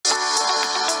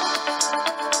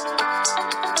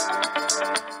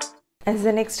As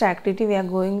the next activity, we are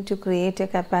going to create a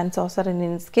cup and saucer in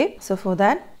Inkscape. So for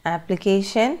that,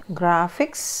 application,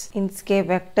 graphics, Inkscape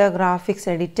vector graphics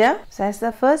editor. So as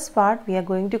the first part, we are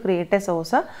going to create a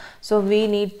saucer. So we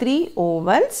need 3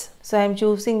 ovals. So I am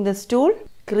choosing this tool,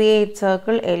 create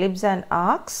circle, ellipse and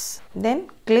arcs. Then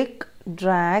click,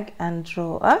 drag and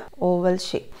draw a oval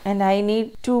shape. And I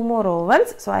need 2 more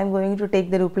ovals. So I am going to take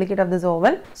the duplicate of this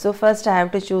oval. So first I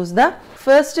have to choose the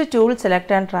first tool, select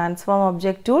and transform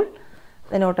object tool.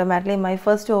 Then automatically my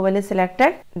first oval is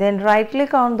selected. Then right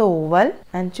click on the oval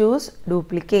and choose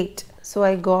duplicate. So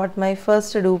I got my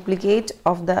first duplicate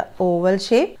of the oval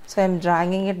shape. So I am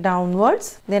dragging it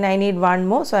downwards. Then I need 1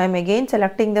 more. So I am again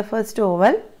selecting the first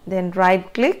oval. Then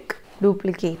right click,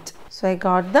 duplicate. So I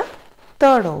got the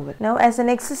third oval. Now as the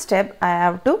next step, I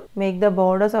have to make the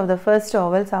borders of the first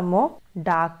oval some more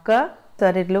darker,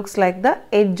 so that it looks like the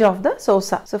edge of the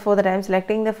saucer. So for that I am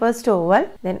selecting the first oval,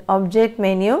 then object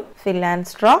menu, fill and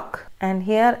stroke, and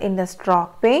here in the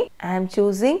stroke pane I am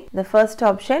choosing the first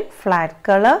option, flat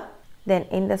color. Then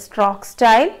in the stroke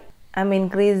style I am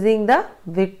increasing the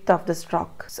width of the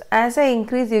stroke. So as I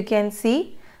increase, you can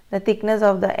see the thickness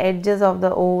of the edges of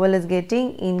the oval is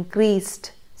getting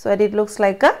increased, so that it looks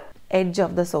like a edge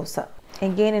of the saucer.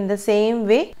 Again in the same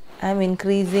way I am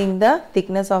increasing the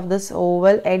thickness of this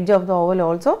oval, edge of the oval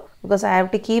also, because I have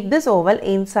to keep this oval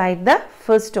inside the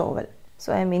first oval.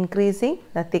 So I am increasing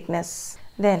the thickness.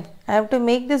 Then I have to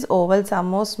make this oval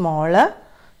some more smaller.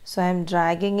 So I am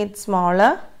dragging it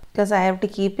smaller because I have to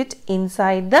keep it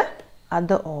inside the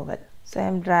other oval. So I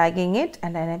am dragging it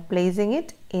and I am placing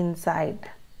it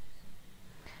inside.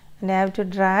 And I have to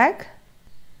drag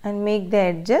and make the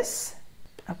edges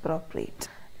appropriate.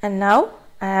 And now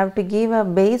I have to give a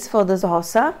base for the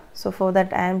saucer. So for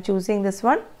that I am choosing this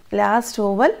one, last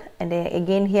oval, and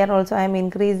again here also I am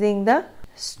increasing the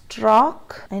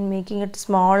stroke and making it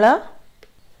smaller.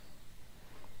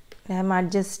 I am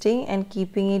adjusting and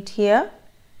keeping it here,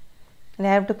 and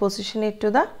I have to position it to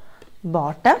the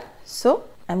bottom. So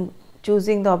I am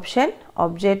choosing the option,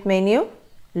 object menu,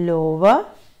 lower,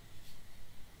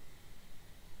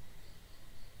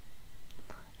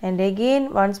 and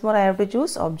again once more I have to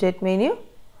choose object menu,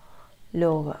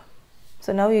 lower.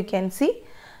 So now you can see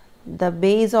the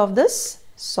base of this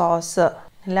saucer.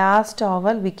 Last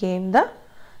oval became the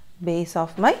base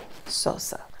of my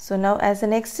saucer. So now as the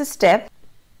next step,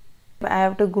 I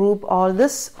have to group all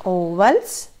these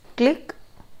ovals. Click,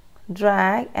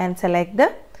 drag and select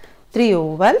the 3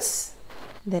 ovals.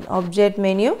 Then object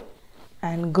menu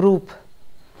and group.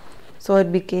 So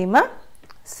it became a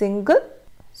single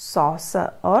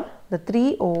saucer, or the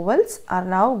 3 ovals are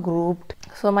now grouped.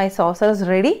 So my saucer is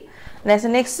ready. And as the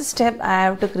next step, I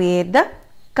have to create the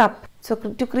cup. So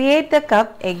to create the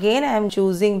cup, again I am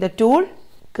choosing the tool,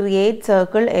 create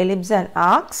circle, ellipse and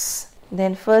arcs.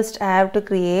 Then first I have to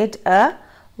create a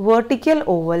vertical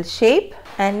oval shape,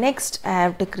 and next I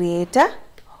have to create a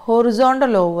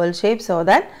horizontal oval shape, so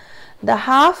that the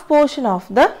half portion of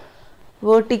the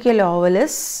vertical oval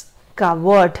is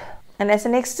covered. And as the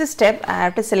next step, I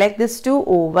have to select these 2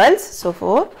 ovals. So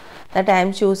for that I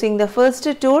am choosing the first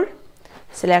tool,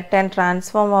 select and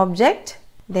transform object,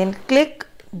 then click,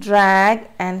 drag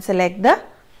and select the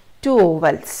 2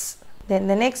 ovals. Then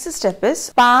the next step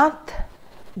is path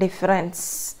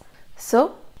difference.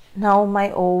 So now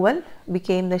my oval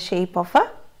became the shape of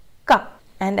a cup.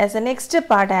 And as the next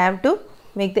part, I have to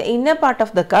make the inner part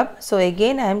of the cup. So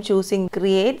again I am choosing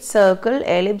create circle,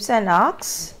 ellipse and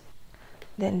arcs.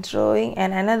 Then drawing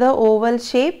another oval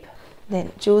shape.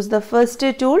 Then choose the first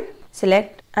tool,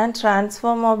 select and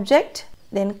transform object.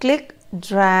 Then click,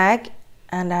 drag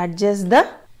and adjust the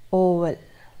oval,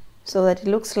 so that it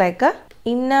looks like a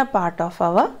inner part of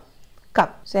our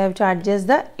cup. So I have to adjust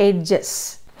the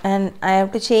edges, and I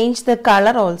have to change the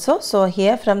color also. So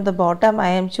here from the bottom I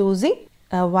am choosing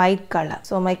a white color.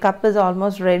 So my cup is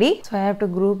almost ready. So I have to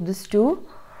group these 2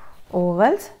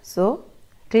 ovals. So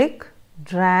click,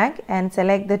 drag and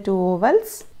select the 2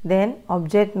 ovals. Then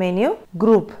object menu,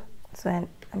 group. So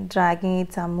I'm dragging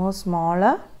it some more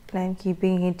smaller, and I'm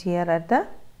keeping it here at the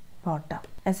bottom.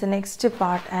 As the next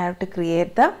part, I have to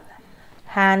create the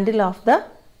handle of the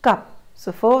cup.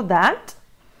 So for that,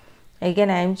 again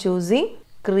I am choosing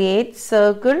create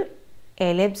circle,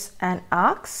 ellipse and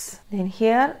arcs. Then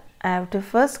here I have to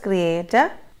first create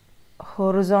a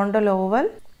horizontal oval,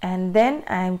 and then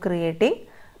I am creating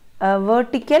a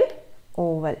vertical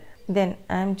oval. Then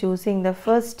I am choosing the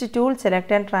first tool,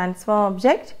 select and transform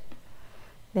object.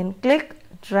 Then click,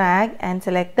 drag and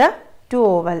select the 2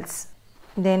 ovals.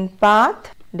 Then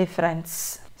path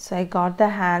difference. So I got the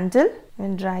handle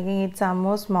and dragging it some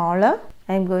more smaller.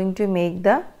 I am going to make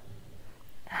the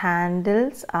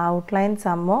handles outline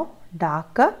some more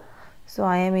darker. So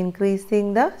I am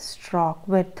increasing the stroke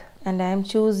width and I am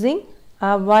choosing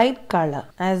a white color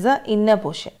as the inner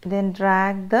portion. Then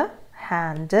drag the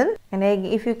handle, and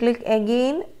if you click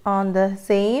again on the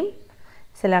same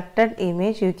selected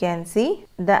image, you can see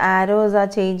the arrows are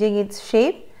changing its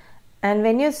shape, and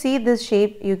when you see this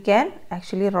shape you can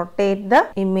actually rotate the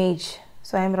image.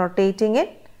 So I am rotating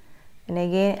it, and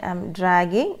again I am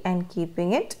dragging and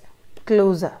keeping it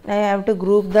closer. Now I have to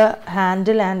group the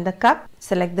handle and the cup.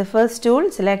 Select the first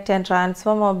tool, select and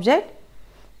transform object,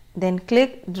 then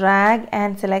click, drag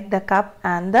and select the cup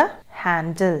and the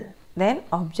handle. Then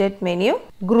object menu,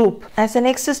 group. As the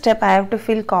next step, I have to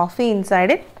fill coffee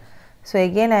inside it. So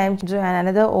again I am doing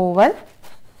another oval.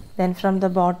 Then from the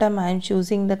bottom I am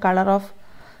choosing the color of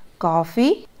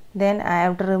coffee. Then I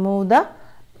have to remove the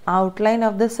outline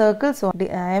of the circle. So I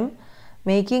am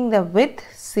making the width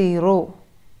 0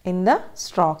 in the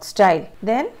stroke style.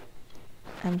 Then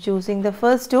I am choosing the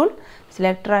first tool,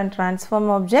 select and transform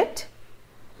object.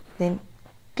 Then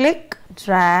click,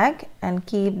 drag and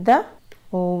keep the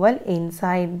oval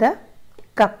inside the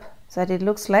cup so that it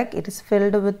looks like it is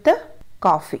filled with the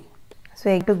coffee. So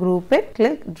I have to group it,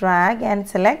 click, drag and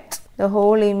select the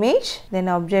whole image, then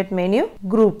object menu,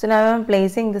 group. So now I am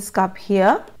placing this cup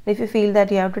here. If you feel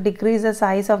that you have to decrease the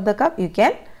size of the cup, you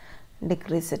can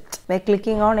decrease it by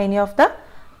clicking on any of the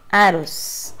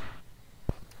arrows.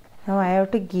 Now I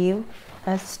have to give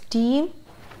a steam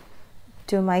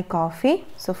to my coffee.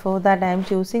 So for that I am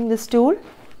choosing this tool,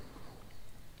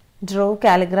 draw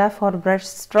calligraph or brush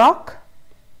stroke.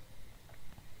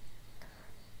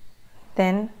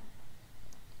 Then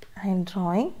I am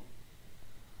drawing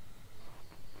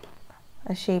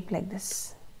a shape like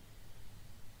this.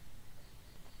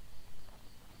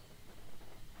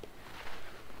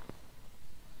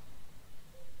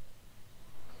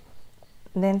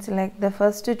 Then select the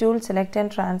first tool, select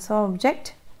and transform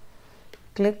object,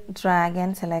 click, drag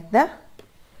and select the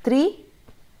 3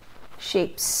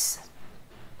 shapes.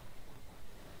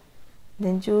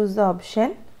 Then choose the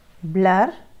option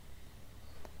blur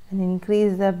and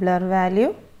increase the blur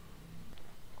value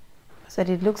so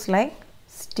that it looks like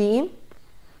steam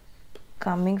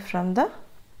coming from the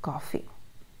coffee.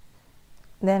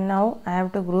 Then now I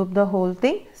have to group the whole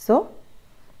thing. So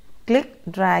click,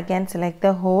 drag and select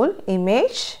the whole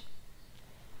image.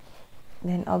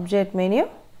 Then object menu,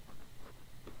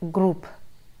 group.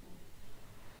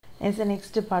 As the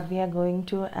next part, we are going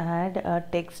to add a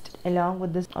text along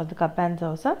with this of the cup and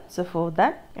saucer. So for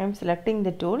that I am selecting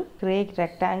the tool, create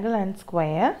rectangle and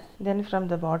square. Then from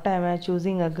the bottom I am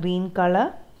choosing a green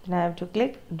color. Then I have to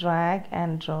click, drag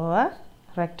and draw a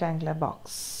rectangular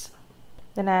box.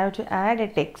 Then I have to add a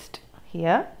text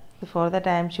here. So for that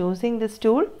I am choosing this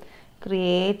tool,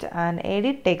 create and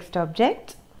edit text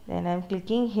object. Then I am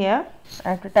clicking here. I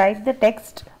have to type the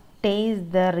text,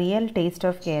 taste the real taste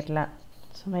of Kerala.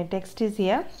 So my text is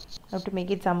here. I have to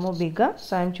make it some more bigger.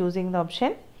 So I am choosing the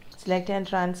option, select and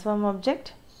transform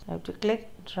object. I have to click,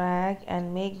 drag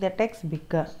and make the text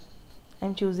bigger. I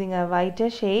am choosing a whiter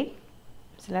shade,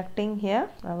 selecting here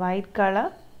a white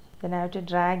color. Then I have to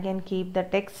drag and keep the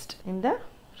text in the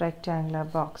rectangular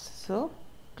box. So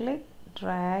click,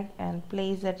 drag and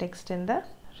place the text in the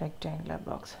rectangular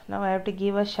box. Now I have to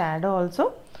give a shadow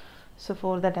also. So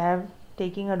for that I am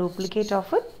taking a duplicate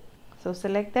of it. So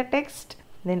select the text,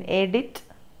 then edit,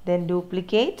 then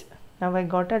duplicate. Now I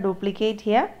got a duplicate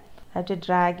here. I have to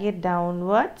drag it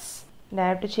downwards. Now I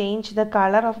have to change the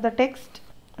color of the text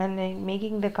and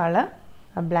making the color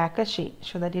a blacker shade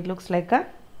so that it looks like a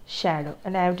shadow.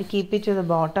 And I have to keep it to the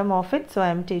bottom of it. So I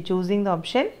am choosing the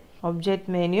option, object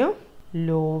menu,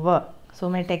 lower. So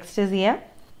my text is here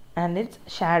and its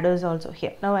shadow is also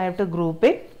here. Now I have to group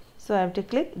it. So I have to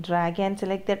click, drag and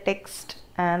select the text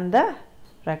and the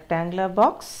rectangular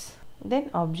box.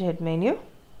 Then object menu,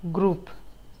 group.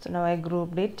 So now I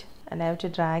grouped it and I have to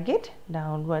drag it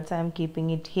downwards. I am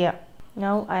keeping it here.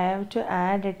 Now I have to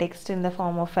add a text in the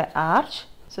form of an arch.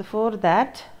 So for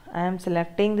that I am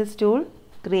selecting this tool,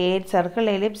 create circle,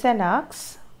 ellipse and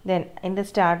arcs. Then in the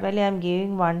start value I am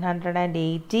giving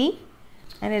 180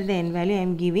 and at the end value I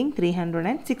am giving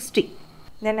 360.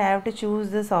 Then I have to choose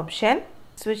this option,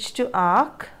 switch to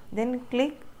arc, then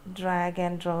click, drag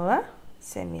and draw a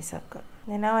semicircle.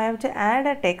 Then now I have to add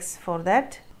a text. For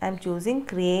that I am choosing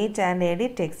create and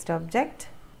edit text object.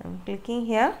 I am clicking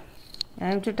here. I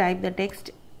have to type the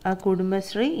text, a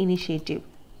Kudumbasree initiative.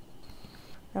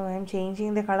 Now I am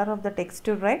changing the color of the text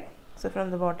to red. So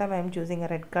from the bottom I am choosing a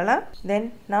red color.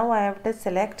 Then now I have to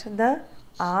select the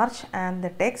arch and the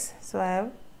text. So I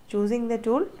am choosing the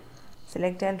tool,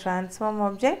 select and transform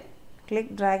object,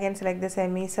 click, drag and select the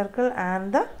semicircle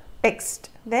and the text.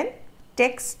 Then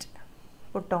text,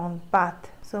 put on path.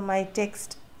 So my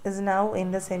text is now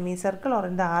in the semicircle or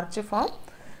in the arch form.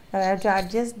 Now I have to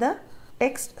adjust the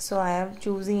text. So I am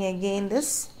choosing again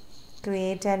this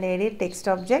create and edit text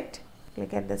object.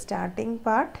 Click at the starting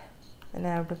part. Then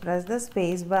I have to press the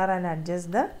space bar and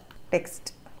adjust the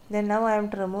text. Then now I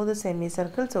have to remove the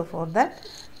semicircle. So for that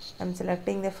I am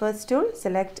selecting the first tool,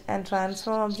 select and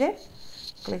transform object.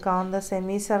 Click on the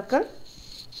semicircle.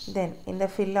 Then in the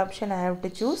fill option I have to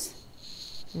choose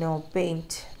no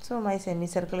paint. So my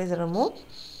semicircle is removed.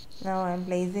 Now I am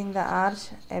placing the arch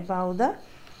above the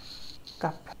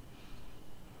cup.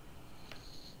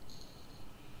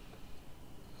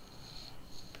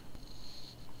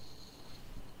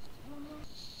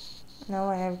 Now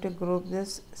I have to group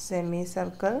this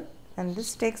semicircle and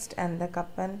this text and the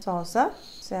cup and saucer.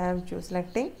 So I have to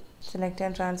selecting select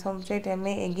and transform object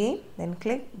MA again. Then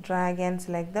click, drag and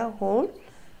select the whole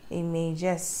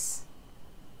images.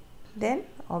 Then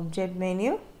object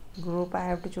menu, group I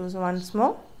have to choose once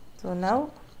more. So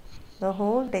now the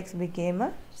whole text became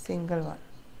a single one.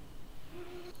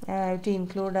 I have to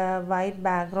include a white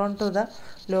background to the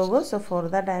logo. So for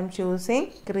that I am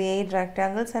choosing create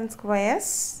rectangles and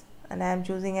squares. And I am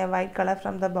choosing a white color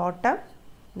from the bottom.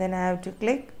 Then I have to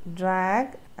click,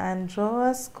 drag and draw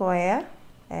a square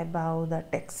above the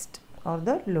text or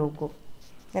the logo.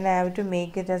 Then I have to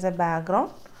make it as a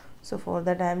background. So for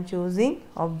that I am choosing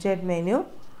object menu,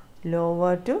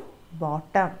 lower to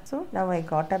bottom. So now I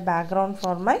got a background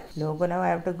for my logo. Now I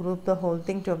have to group the whole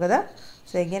thing together.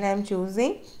 So again I am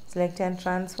choosing select and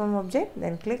transform object.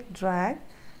 Then click, drag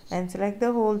and select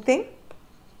the whole thing.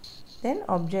 Then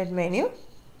object menu,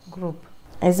 group.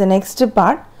 As the next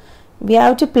part, we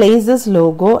have to place this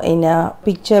logo in a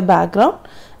picture background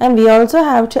and we also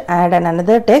have to add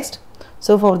another text.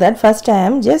 So for that first I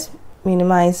am just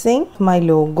minimizing my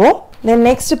logo. Then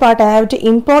next part I have to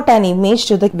import an image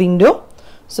to the window.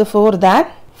 So for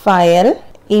that file,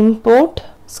 import,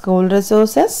 school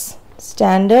resources,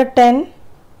 standard 10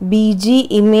 bg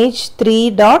image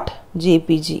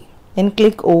 3.jpg. Then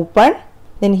click open.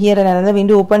 Then here another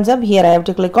window opens up. Here I have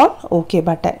to click on OK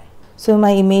button. So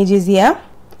my image is here.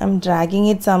 I'm dragging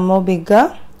it some more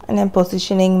bigger and I'm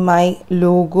positioning my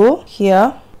logo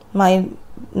here.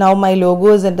 Now my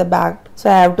logo is at the back. So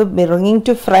I have to bring it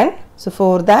to front. So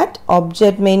for that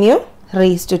object menu,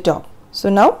 raise to top. So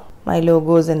now my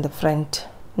logo is in the front.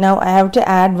 Now I have to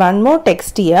add one more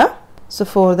text here. So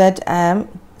for that I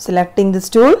am selecting this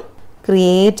tool,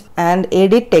 create and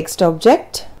edit text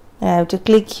object. I have to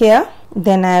click here.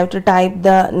 Then I have to type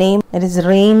the name, that is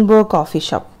Rainbow Coffee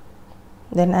Shop.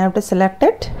 Then I have to select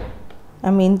it.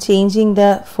 I mean changing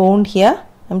the font here.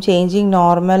 I'm changing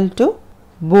normal to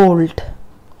bold.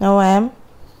 Now I am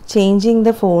changing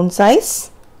the font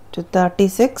size to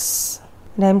 36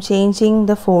 and I am changing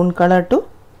the font color to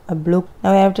a blue.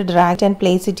 Now I have to drag and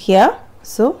place it here.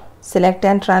 So select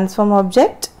and transform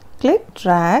object, click,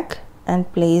 drag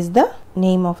and place the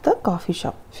name of the coffee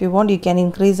shop. If you want you can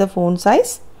increase the font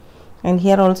size. And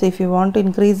here also if you want to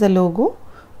increase the logo,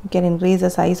 you can increase the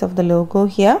size of the logo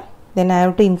here. Then I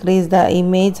have to increase the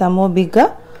image some more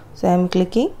bigger. So I am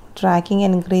clicking, dragging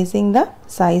and increasing the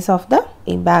size of the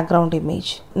background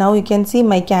image. Now you can see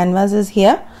my canvas is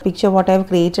here. Picture what I have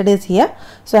created is here.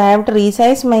 So I have to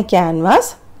resize my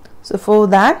canvas. So for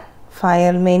that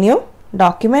file menu,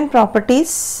 document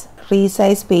properties,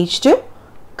 resize page to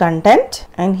content.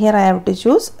 And here I have to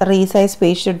choose resize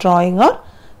page to drawing or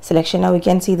selection. Now we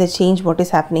can see the change what is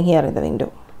happening here in the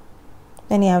window.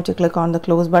 Then you have to click on the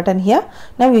close button here.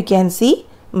 Now you can see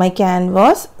my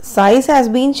canvas size has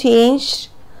been changed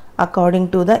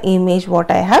according to the image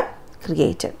what I have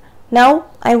created. Now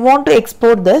I want to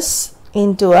export this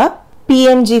into a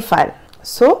PNG file.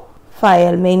 So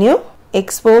file menu,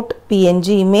 export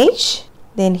PNG image.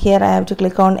 Then here I have to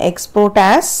click on export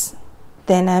as.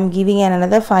 Then I am giving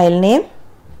another file name,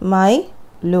 my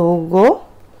logo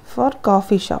for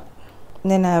coffee shop.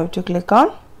 Then I have to click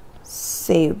on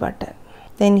save button.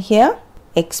 Then here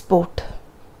export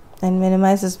and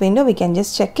minimize this window. We can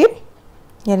just check it.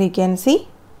 Here you can see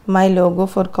my logo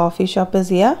for coffee shop is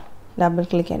here. Double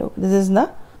click and open. This is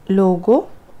the logo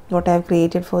what I have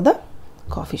created for the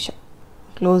coffee shop.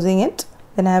 Closing it.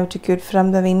 Then I have to quit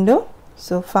from the window.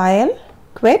 So file,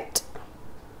 quit.